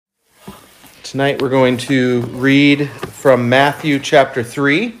Tonight we're going to read from Matthew chapter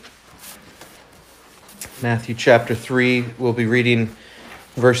 3. Matthew chapter 3, we'll be reading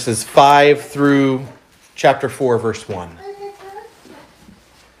verses 5 through chapter 4, verse 1.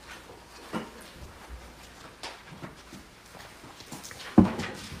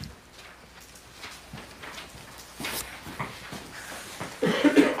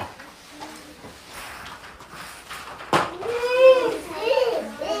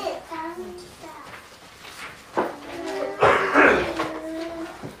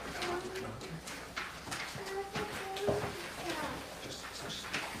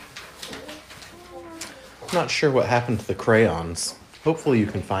 I'm not sure what happened to the crayons. Hopefully you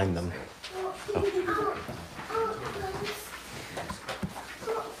can find them. Oh.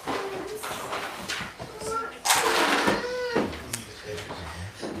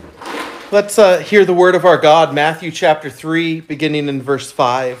 Let's hear the word of our God, Matthew chapter 3, beginning in verse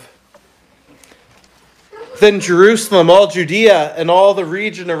 5. Then Jerusalem, all Judea, and all the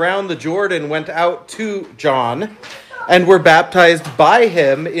region around the Jordan went out to John and were baptized by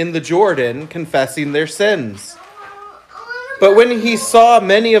him in the Jordan, confessing their sins. But when he saw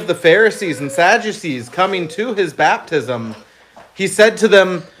many of the Pharisees and Sadducees coming to his baptism, he said to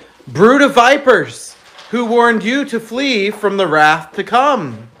them, "Brood of vipers, who warned you to flee from the wrath to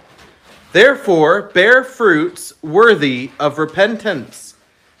come? Therefore, bear fruits worthy of repentance.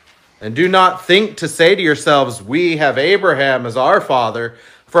 And do not think to say to yourselves, 'We have Abraham as our father.'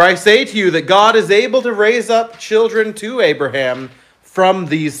 For I say to you that God is able to raise up children to Abraham from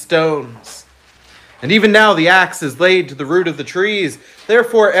these stones. And even now the axe is laid to the root of the trees.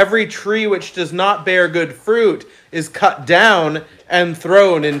 Therefore every tree which does not bear good fruit is cut down and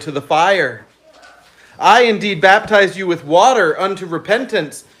thrown into the fire. I indeed baptize you with water unto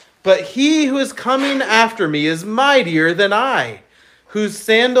repentance, but he who is coming after me is mightier than I, whose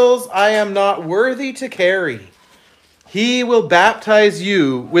sandals I am not worthy to carry. He will baptize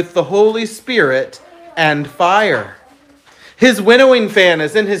you with the Holy Spirit and fire. His winnowing fan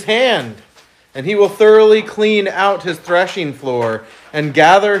is in his hand, and he will thoroughly clean out his threshing floor and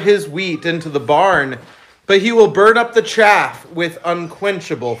gather his wheat into the barn, but he will burn up the chaff with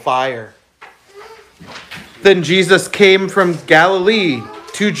unquenchable fire." Then Jesus came from Galilee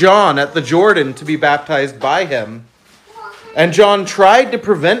to John at the Jordan to be baptized by him. And John tried to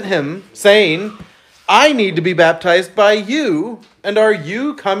prevent him, saying, "I need to be baptized by you, and are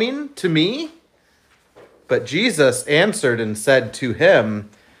you coming to me?" But Jesus answered and said to him,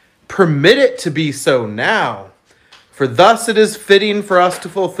 "Permit it to be so now, for thus it is fitting for us to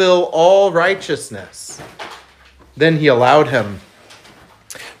fulfill all righteousness." Then he allowed him.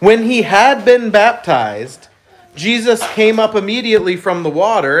 When he had been baptized, Jesus came up immediately from the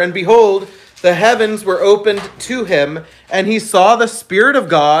water, and behold, the heavens were opened to him, and he saw the Spirit of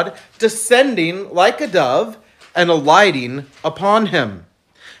God descending like a dove and alighting upon him.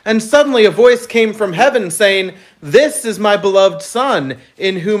 And suddenly a voice came from heaven saying, "This is my beloved Son,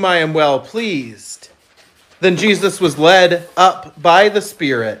 in whom I am well pleased." Then Jesus was led up by the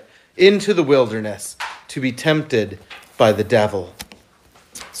Spirit into the wilderness to be tempted by the devil.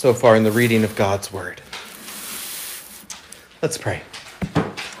 So far in the reading of God's word. Let's pray.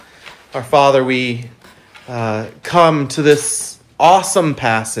 Our Father, we come to this awesome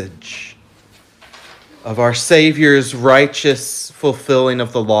passage of our Savior's righteous fulfilling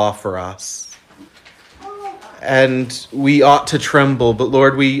of the law for us. And we ought to tremble, but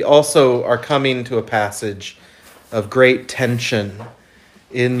Lord, we also are coming to a passage of great tension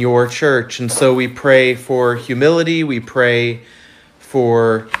in your church. And so we pray for humility, we pray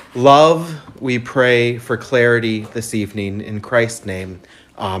for love, we pray for clarity this evening. In Christ's name,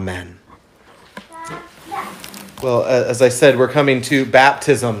 amen. Well, as I said, we're coming to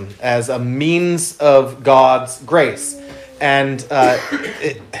baptism as a means of God's grace. And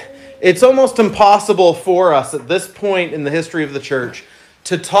it's almost impossible for us at this point in the history of the church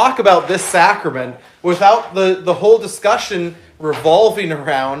to talk about this sacrament without the whole discussion revolving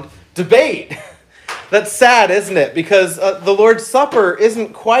around debate. That's sad, isn't it? Because the Lord's Supper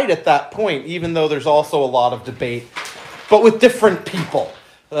isn't quite at that point, even though there's also a lot of debate, but with different people.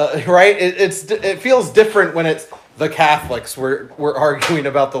 Right? It feels different when it's the Catholics we're arguing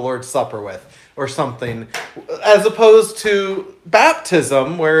about the Lord's Supper with or something, as opposed to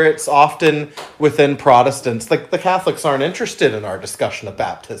baptism, where it's often within Protestants. Like the Catholics aren't interested in our discussion of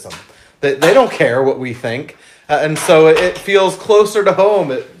baptism. They don't care what we think. And so it feels closer to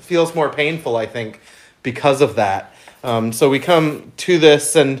home. It feels more painful, I think, because of that. So we come to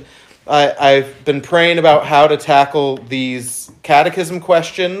this, and I've been praying about how to tackle these catechism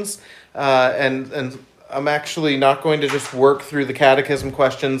questions, and I'm actually not going to just work through the catechism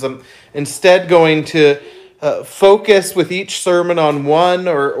questions. I'm instead going to focus with each sermon on one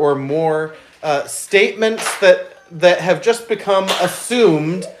or more statements that have just become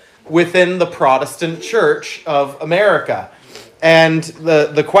assumed within the Protestant Church of America. And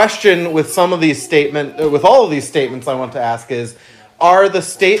the question with all of these statements I want to ask is, are the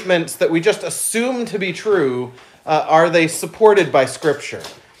statements that we just assume to be true, are they supported by Scripture?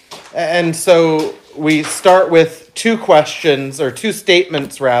 And so we start with two statements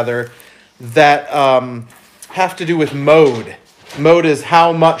that have to do with mode. Mode is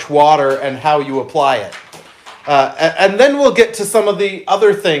how much water and how you apply it. And then we'll get to some of the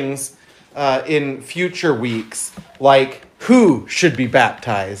other things in future weeks, like who should be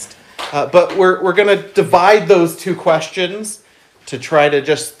baptized. But we're going to divide those two questions to try to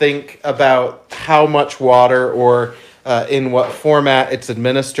just think about how much water or in what format it's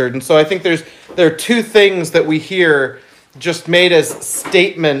administered. And so I think there are two things that we hear just made as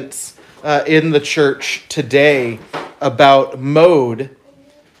statements in the church today about mode.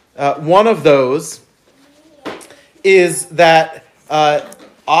 One of those is that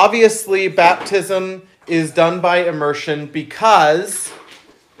obviously baptism is done by immersion because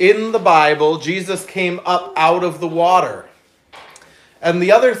in the Bible, Jesus came up out of the water. And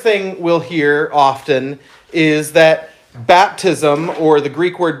the other thing we'll hear often is that baptism, or the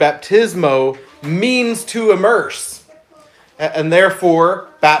Greek word baptismo, means to immerse. And therefore,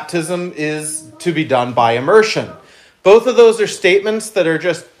 baptism is to be done by immersion. Both of those are statements that are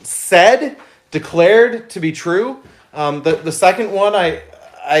just said, declared to be true. The second one, I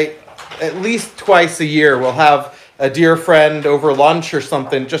at least twice a year will have a dear friend over lunch or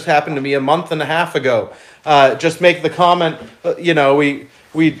something, just happened to me a month and a half ago, just make the comment,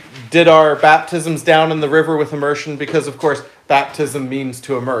 we did our baptisms down in the river with immersion because, of course, baptism means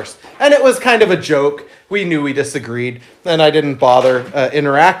to immerse. And it was kind of a joke. We knew we disagreed, and I didn't bother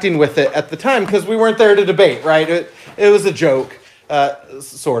interacting with it at the time because we weren't there to debate, right? It was a joke,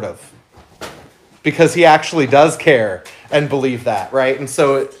 sort of, because he actually does care and believe that, right? And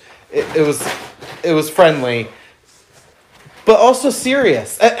so it was friendly, but also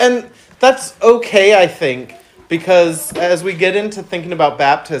serious. And that's okay, I think, because as we get into thinking about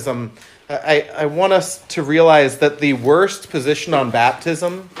baptism, I want us to realize that the worst position on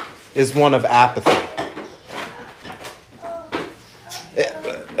baptism is one of apathy.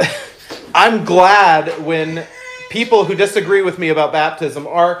 I'm glad when people who disagree with me about baptism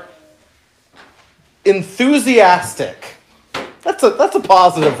are enthusiastic. That's a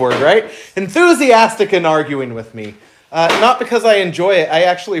positive word, right? Enthusiastic in arguing with me. Not because I enjoy it. I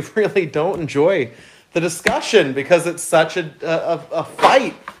actually really don't enjoy the discussion because it's such a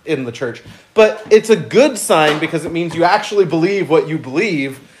fight in the church. But it's a good sign because it means you actually believe what you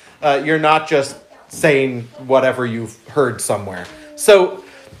believe. You're not just saying whatever you've heard somewhere. So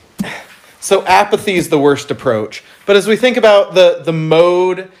apathy is the worst approach. But as we think about the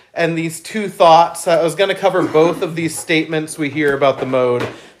mode and these two thoughts, I was going to cover both of these statements we hear about the mode.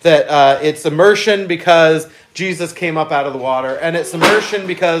 That it's immersion because Jesus came up out of the water, and it's immersion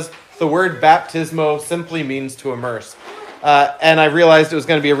because the word baptismo simply means to immerse. And I realized it was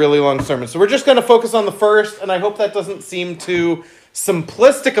going to be a really long sermon. So we're just going to focus on the first, and I hope that doesn't seem too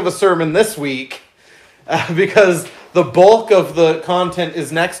simplistic of a sermon this week, because the bulk of the content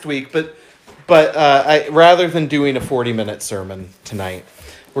is next week. But rather than doing a 40-minute sermon tonight,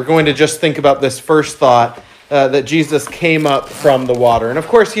 we're going to just think about this first thought, that Jesus came up from the water. And of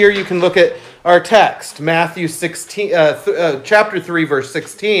course, here you can look at our text, Matthew 16, chapter 3, verse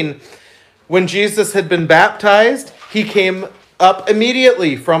 16. When Jesus had been baptized, he came up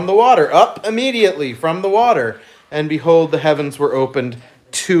immediately from the water. And behold, the heavens were opened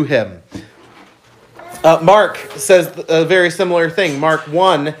to him. Mark says a very similar thing. Mark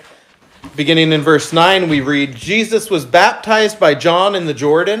 1, beginning in verse 9, we read, Jesus was baptized by John in the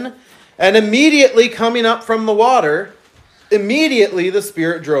Jordan, and immediately coming up from the water, immediately the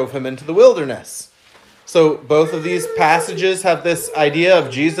Spirit drove him into the wilderness. So both of these passages have this idea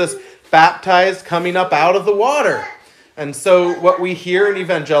of Jesus baptized coming up out of the water. And so what we hear in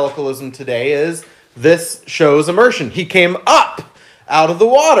evangelicalism today is this shows immersion. He came up out of the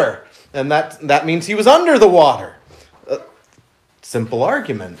water, and that means he was under the water. Simple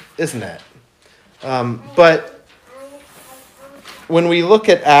argument, isn't it? But when we look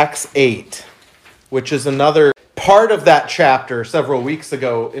at Acts 8, which is another part of that chapter several weeks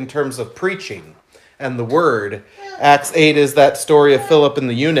ago in terms of preaching and the word, Acts 8 is that story of Philip and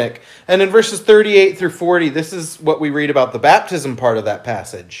the eunuch. And in verses 38 through 40, this is what we read about the baptism part of that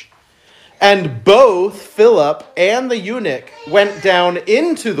passage. And both Philip and the eunuch went down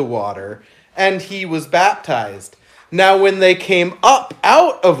into the water, and he was baptized. Now when they came up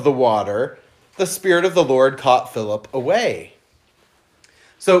out of the water, the Spirit of the Lord caught Philip away.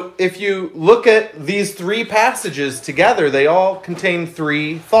 So if you look at these three passages together, they all contain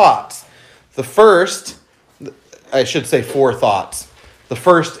three thoughts. The first, I should say four thoughts. The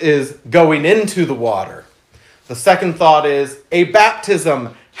first is going into the water. The second thought is a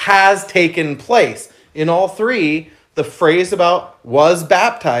baptism has taken place. In all three, the phrase about was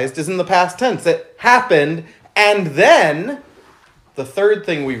baptized is in the past tense. It happened, and then the third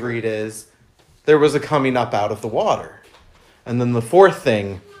thing we read is there was a coming up out of the water. And then the fourth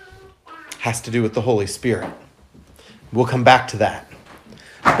thing has to do with the Holy Spirit. We'll come back to that.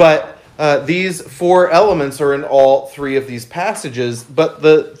 But these four elements are in all three of these passages. But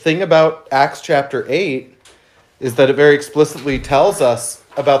the thing about Acts chapter 8 is that it very explicitly tells us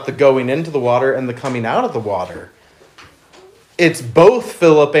about the going into the water and the coming out of the water. It's both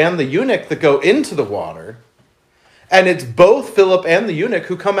Philip and the eunuch that go into the water, and it's both Philip and the eunuch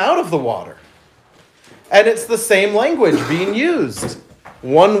who come out of the water. And it's the same language being used.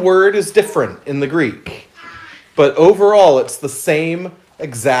 One word is different in the Greek, but overall it's the same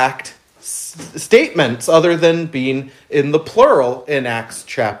exact statements other than being in the plural in Acts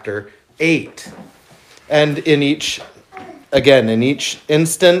chapter 8. And in each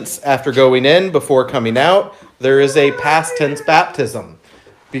instance, after going in, before coming out, there is a past tense baptism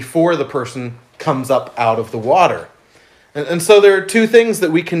before the person comes up out of the water. And so there are two things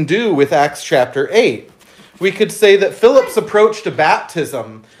that we can do with Acts chapter 8. We could say that Philip's approach to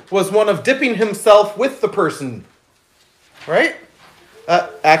baptism was one of dipping himself with the person. Right?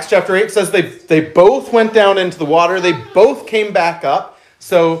 Acts chapter 8 says they both went down into the water. They both came back up.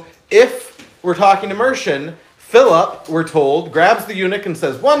 So if we're talking immersion, Philip, we're told, grabs the eunuch and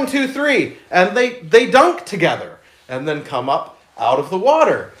says, 1, 2, 3. And they dunk together and then come up out of the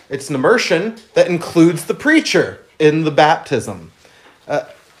water. It's an immersion that includes the preacher in the baptism.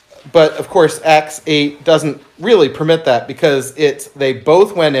 But, of course, Acts 8 doesn't really permit that because they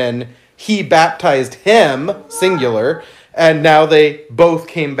both went in, he baptized him, singular, and now they both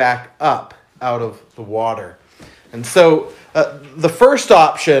came back up out of the water. And so the first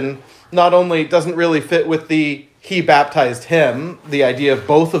option not only doesn't really fit with the he baptized him, the idea of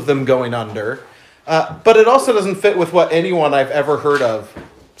both of them going under, but it also doesn't fit with what anyone I've ever heard of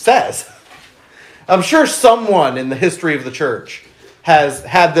says. I'm sure someone in the history of the church has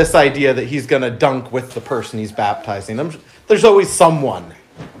had this idea that he's going to dunk with the person he's baptizing. There's always someone.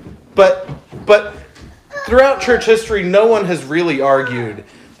 But throughout church history, no one has really argued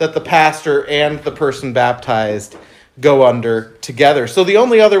that the pastor and the person baptized go under together. So the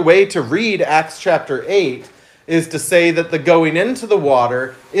only other way to read Acts chapter 8 is to say that the going into the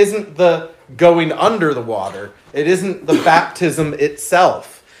water isn't the going under the water. It isn't the baptism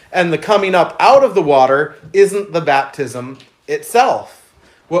itself. And the coming up out of the water isn't the baptism itself.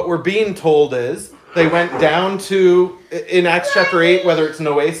 What we're being told is they went down to, in Acts chapter 8, whether it's an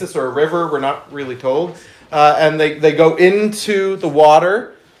oasis or a river, we're not really told, and they go into the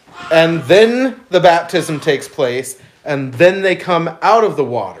water, and then the baptism takes place, and then they come out of the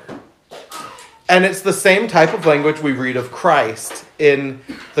water. And it's the same type of language we read of Christ in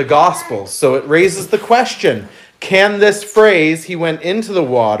the Gospels. So it raises the question, can this phrase, he went into the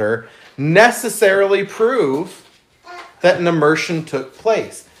water, necessarily prove that an immersion took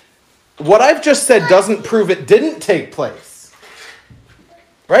place? What I've just said doesn't prove it didn't take place.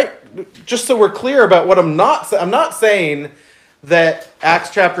 Right? Just so we're clear about what I'm not saying that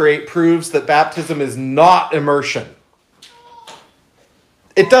Acts chapter 8 proves that baptism is not immersion.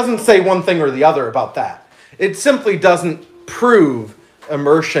 It doesn't say one thing or the other about that. It simply doesn't prove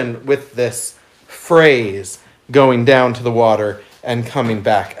immersion with this phrase, going down to the water and coming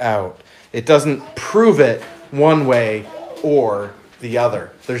back out. It doesn't prove it one way or the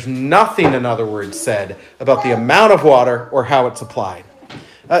other. There's nothing, in other words, said about the amount of water or how it's applied.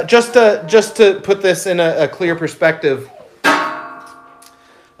 Just to put this in a clear perspective,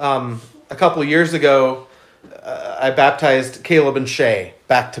 a couple of years ago, I baptized Caleb and Shay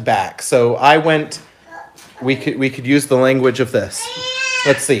back to back. So I went, we could use the language of this.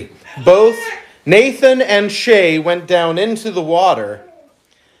 Let's see. Both Nathan and Shay went down into the water,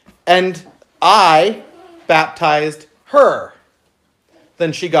 and I baptized her.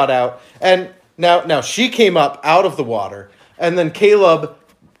 Then she got out, and now she came up out of the water, and then Caleb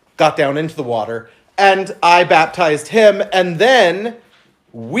got down into the water, and I baptized him, and then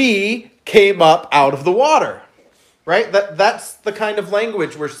we came up out of the water. Right? That's the kind of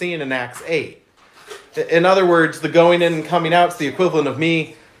language we're seeing in Acts 8. In other words, the going in and coming out is the equivalent of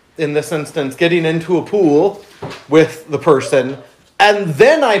me, in this instance, getting into a pool with the person And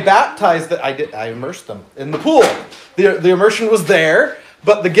then I baptized them. I immersed them in the pool. The immersion was there,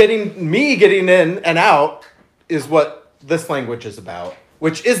 but the getting in and out is what this language is about,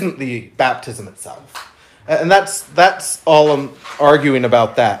 which isn't the baptism itself. And that's all I'm arguing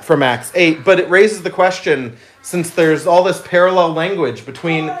about that from Acts 8. But it raises the question, since there's all this parallel language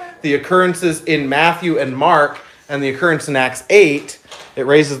between the occurrences in Matthew and Mark and the occurrence in Acts 8, it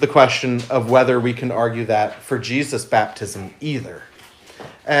raises the question of whether we can argue that for Jesus' baptism either.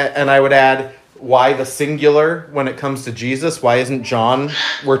 And I would add, why the singular when it comes to Jesus? Why isn't John,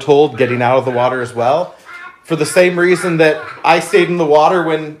 we're told, getting out of the water as well? For the same reason that I stayed in the water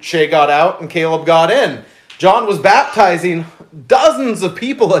when Shay got out and Caleb got in. John was baptizing dozens of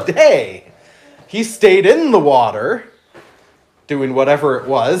people a day. He stayed in the water, doing whatever it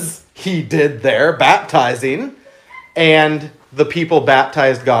was he did there, baptizing, and the people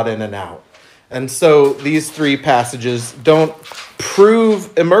baptized got in and out. And so these three passages don't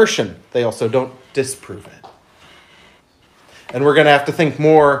prove immersion. They also don't disprove it. And we're going to have to think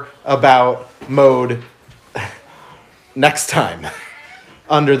more about mode next time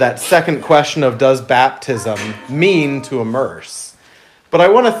under that second question of, does baptism mean to immerse? But I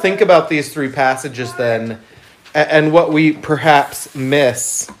want to think about these three passages then, and what we perhaps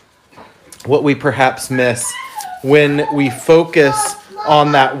miss when we focus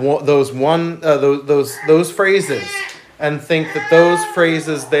on those phrases and think that those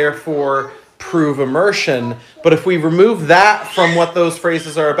phrases therefore prove immersion. But if we remove that from what those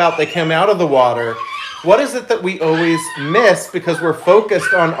phrases are about, they come out of the water. What is it that we always miss because we're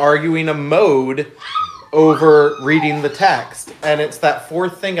focused on arguing a mode over reading the text? And it's that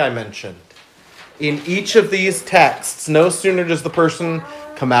fourth thing I mentioned. In each of these texts, no sooner does the person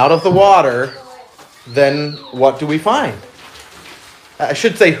come out of the water, then what do we find? I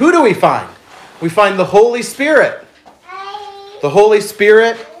should say, who do we find? We find the Holy Spirit. The Holy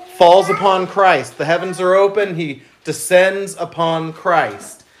Spirit falls upon Christ. The heavens are open. He descends upon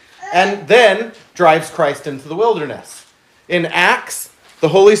Christ. And then drives Christ into the wilderness. In Acts, the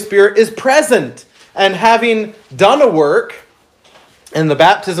Holy Spirit is present. And having done a work, and the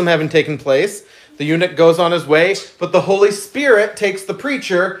baptism having taken place, the eunuch goes on his way, but the Holy Spirit takes the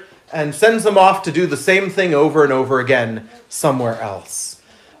preacher and sends him off to do the same thing over and over again somewhere else.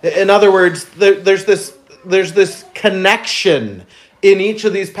 In other words, there's this connection in each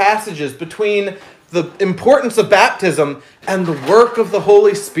of these passages between the importance of baptism and the work of the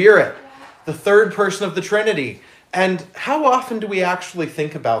Holy Spirit, the third person of the Trinity. And how often do we actually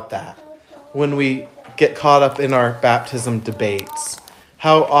think about that when we get caught up in our baptism debates?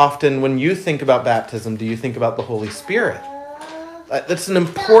 How often, when you think about baptism, do you think about the Holy Spirit? That's an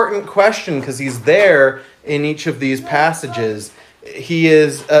important question because he's there in each of these passages. He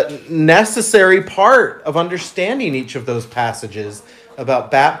is a necessary part of understanding each of those passages about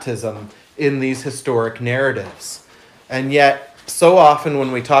baptism in these historic narratives. And yet, so often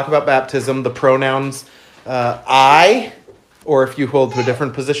when we talk about baptism, the pronouns I, or if you hold to a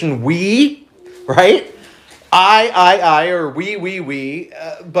different position, we, right? I, or we.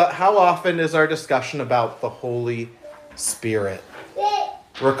 But how often is our discussion about the Holy Spirit?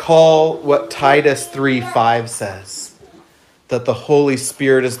 Recall what Titus 3:5 says, that the Holy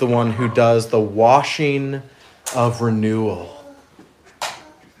Spirit is the one who does the washing of renewal.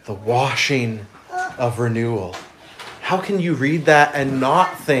 The washing of renewal. How can you read that and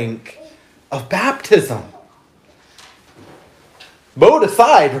not think of baptism? Mode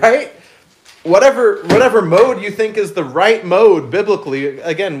aside, right? Whatever mode you think is the right mode biblically,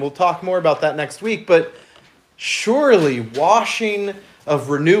 again, we'll talk more about that next week, but surely washing of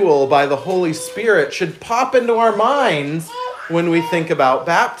renewal by the Holy Spirit should pop into our minds when we think about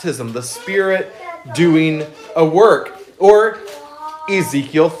baptism, the Spirit doing a work. Or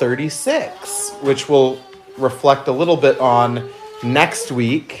Ezekiel 36, which we'll reflect a little bit on next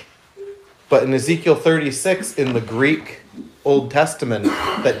week. But in Ezekiel 36, in the Greek Old Testament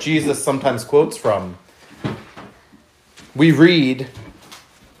that Jesus sometimes quotes from, we read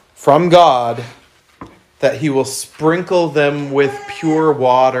from God that he will sprinkle them with pure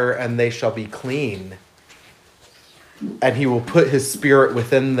water and they shall be clean. And he will put his Spirit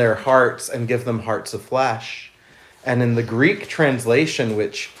within their hearts and give them hearts of flesh. And in the Greek translation,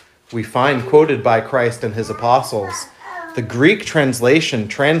 which we find quoted by Christ and his apostles, the Greek translation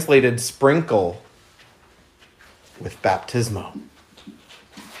translated sprinkle with baptismo.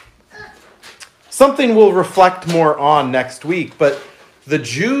 Something we'll reflect more on next week, but the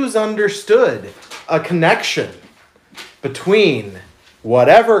Jews understood a connection between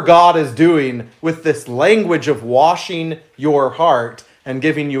whatever God is doing with this language of washing your heart and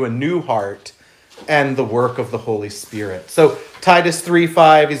giving you a new heart, and the work of the Holy Spirit. So Titus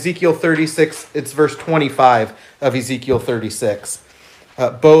 3:5, Ezekiel 36, it's verse 25 of Ezekiel 36.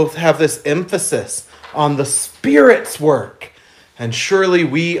 Both have this emphasis on the Spirit's work. And surely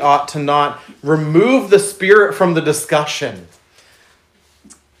we ought to not remove the Spirit from the discussion.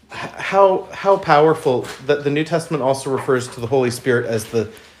 How powerful that the New Testament also refers to the Holy Spirit as the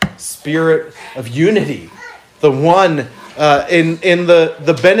Spirit of unity. The one in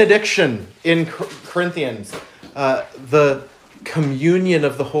the benediction in Corinthians, the communion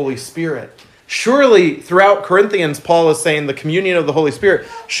of the Holy Spirit. Surely throughout Corinthians, Paul is saying the communion of the Holy Spirit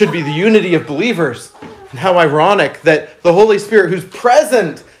should be the unity of believers. And how ironic that the Holy Spirit, who's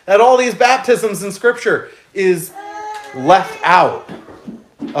present at all these baptisms in Scripture, is left out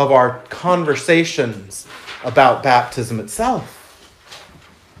of our conversations about baptism itself.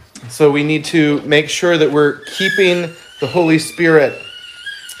 So we need to make sure that we're keeping the Holy Spirit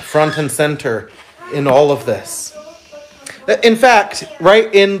front and center in all of this. In fact,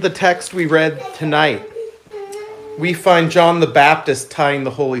 right in the text we read tonight, we find John the Baptist tying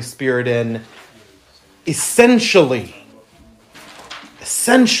the Holy Spirit in essentially,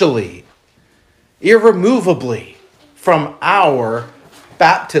 irremovably from our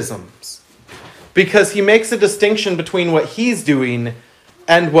baptisms. Because he makes a distinction between what he's doing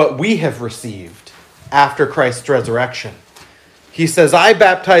and what we have received after Christ's resurrection. He says, I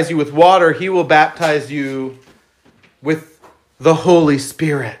baptize you with water, he will baptize you with the Holy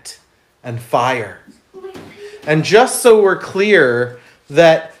Spirit and fire. And just so we're clear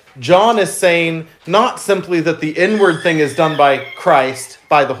that John is saying not simply that the inward thing is done by Christ,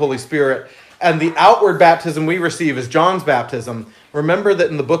 by the Holy Spirit, and the outward baptism we receive is John's baptism. Remember that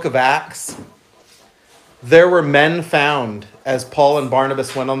in the book of Acts, there were men found, as Paul and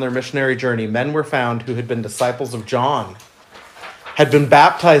Barnabas went on their missionary journey, men were found who had been disciples of John, had been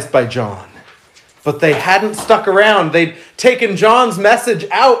baptized by John, but they hadn't stuck around. They'd taken John's message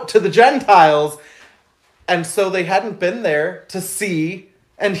out to the Gentiles, and so they hadn't been there to see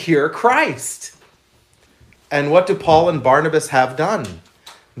and hear Christ. And what do Paul and Barnabas have done?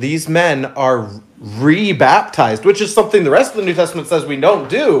 These men are re-baptized, which is something the rest of the New Testament says we don't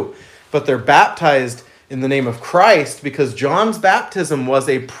do, but they're baptized in the name of Christ because John's baptism was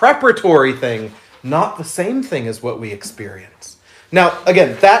a preparatory thing, not the same thing as what we experience. Now,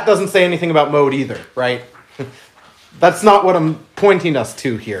 again, that doesn't say anything about mode either, right? That's not what I'm pointing us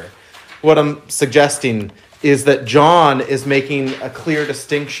to here. What I'm suggesting is that John is making a clear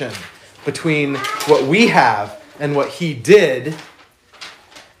distinction between what we have and what he did,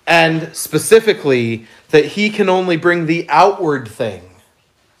 and specifically that he can only bring the outward thing,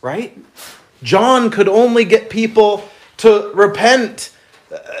 right? John could only get people to repent.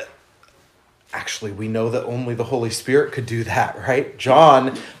 Actually, we know that only the Holy Spirit could do that, right?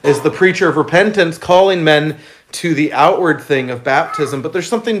 John is the preacher of repentance, calling men to the outward thing of baptism. But there's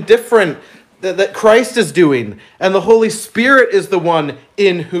something different that Christ is doing, and the Holy Spirit is the one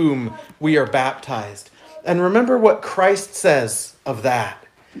in whom we are baptized. And remember what Christ says of that.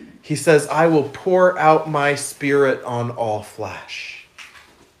 He says, I will pour out my Spirit on all flesh.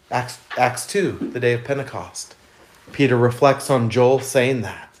 Acts 2, the day of Pentecost. Peter reflects on Joel saying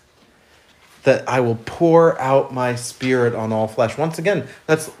that I will pour out my Spirit on all flesh. Once again,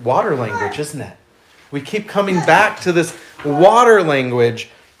 that's water language, isn't it? We keep coming back to this water language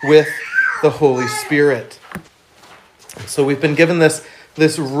with the Holy Spirit. So we've been given this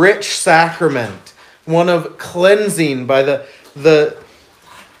rich sacrament, one of cleansing by the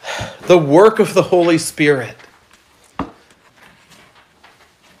work of the Holy Spirit.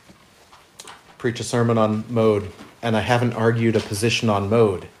 Preach a sermon on mode, and I haven't argued a position on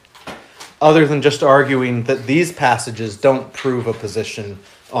mode, other than just arguing that these passages don't prove a position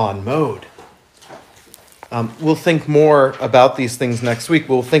on mode. We'll think more about these things next week.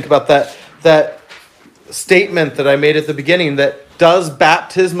 We'll think about that statement that I made at the beginning, that does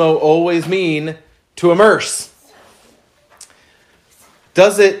baptismo always mean to immerse?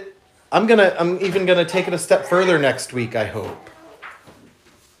 Does it? I'm even gonna take it a step further next week, I hope.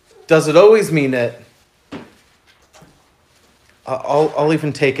 Does it always mean it? I'll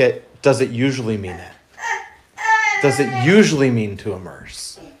even take it, does it usually mean it? Does it usually mean to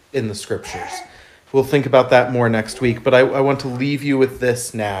immerse in the Scriptures? We'll think about that more next week, but I want to leave you with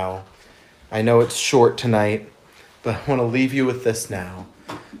this now. I know it's short tonight, but I want to leave you with this now.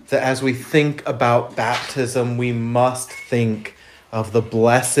 That as we think about baptism, we must think of the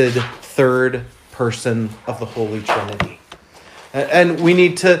blessed third person of the Holy Trinity. And we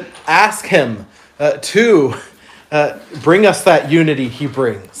need to ask him to bring us that unity he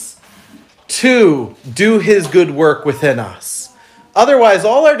brings, to do his good work within us, Otherwise,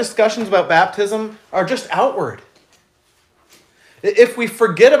 all our discussions about baptism are just outward. If we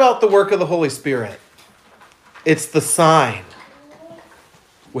forget about the work of the Holy Spirit, it's the sign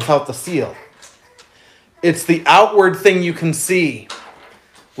without the seal. It's the outward thing you can see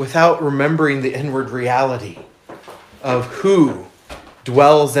without remembering the inward reality of who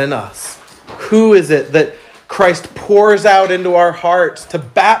dwells in us. Who is it that Christ pours out into our hearts to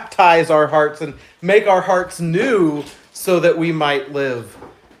baptize our hearts and make our hearts new so that we might live,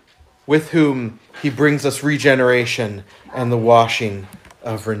 with whom he brings us regeneration and the washing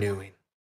of renewing.